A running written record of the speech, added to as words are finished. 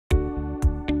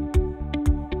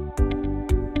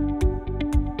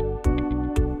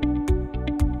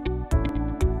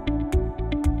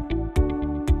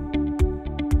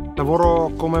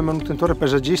Lavoro come manutentore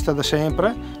paesaggista da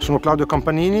sempre, sono Claudio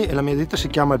Campanini e la mia ditta si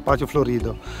chiama il Patio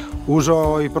Florido.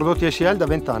 Uso i prodotti ICL da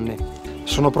 20 anni.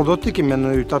 Sono prodotti che mi hanno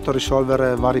aiutato a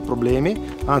risolvere vari problemi,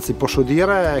 anzi posso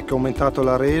dire che ho aumentato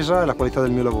la resa e la qualità del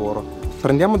mio lavoro.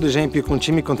 Prendiamo ad esempio i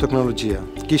concimi con tecnologia.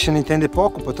 Chi se ne intende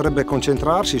poco potrebbe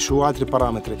concentrarsi su altri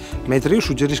parametri, mentre io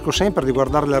suggerisco sempre di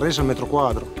guardare la resa al metro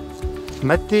quadro.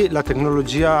 Metti la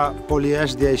tecnologia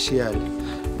polyes di ICL.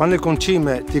 Quando il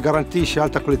concime ti garantisce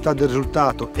alta qualità del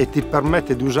risultato e ti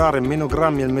permette di usare meno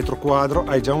grammi al metro quadro,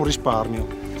 hai già un risparmio.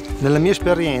 Nella mia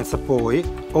esperienza poi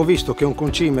ho visto che un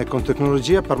concime con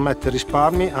tecnologia permette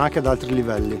risparmi anche ad altri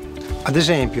livelli. Ad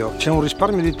esempio c'è un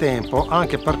risparmio di tempo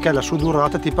anche perché la sua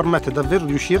durata ti permette davvero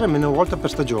di uscire meno volte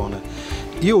per stagione.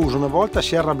 Io uso una volta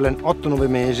Sierra Blend 8-9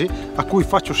 mesi a cui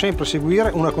faccio sempre seguire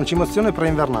una concimazione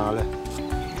pre-invernale.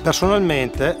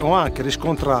 Personalmente ho anche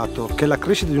riscontrato che la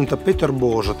crescita di un tappeto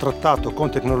erboso trattato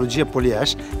con tecnologia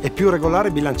polyes è più regolare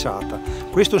e bilanciata.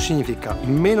 Questo significa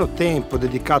meno tempo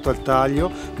dedicato al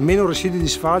taglio, meno residui di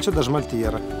sfalcio da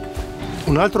smaltire.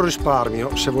 Un altro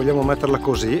risparmio, se vogliamo metterla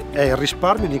così, è il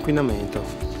risparmio di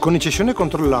inquinamento. Con cessione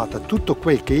controllata tutto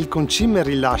quel che il concime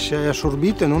rilascia è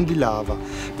assorbito e non dilava,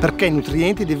 perché i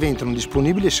nutrienti diventano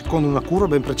disponibili secondo una cura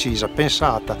ben precisa,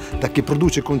 pensata da chi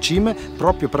produce concime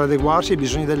proprio per adeguarsi ai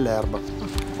bisogni dell'erba.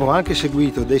 Ho anche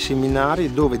seguito dei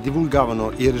seminari dove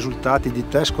divulgavano i risultati di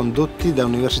test condotti da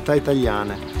università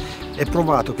italiane. È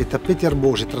provato che i tappeti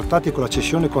erbosi trattati con la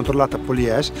cessione controllata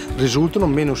polyes risultano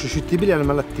meno suscettibili alle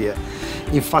malattie.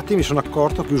 Infatti mi sono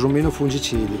accorto che uso meno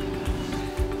fungicidi.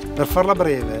 Per farla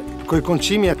breve, con i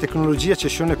concimi a tecnologia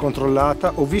cessione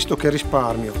controllata ho visto che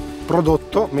risparmio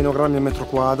prodotto, meno grammi al metro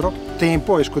quadro,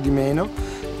 tempo, esco di meno,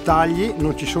 tagli,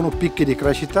 non ci sono picchi di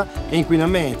crescita e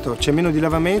inquinamento, c'è meno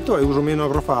dilavamento e uso meno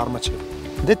agrofarmaci.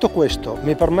 Detto questo,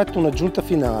 mi permetto un'aggiunta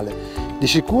finale. Di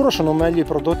sicuro sono meglio i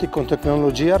prodotti con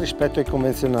tecnologia rispetto ai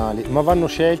convenzionali, ma vanno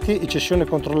scelti i cessione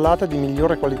controllata di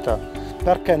migliore qualità,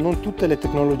 perché non tutte le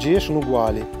tecnologie sono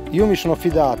uguali. Io mi sono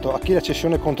affidato a chi la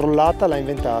cessione controllata l'ha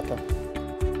inventata.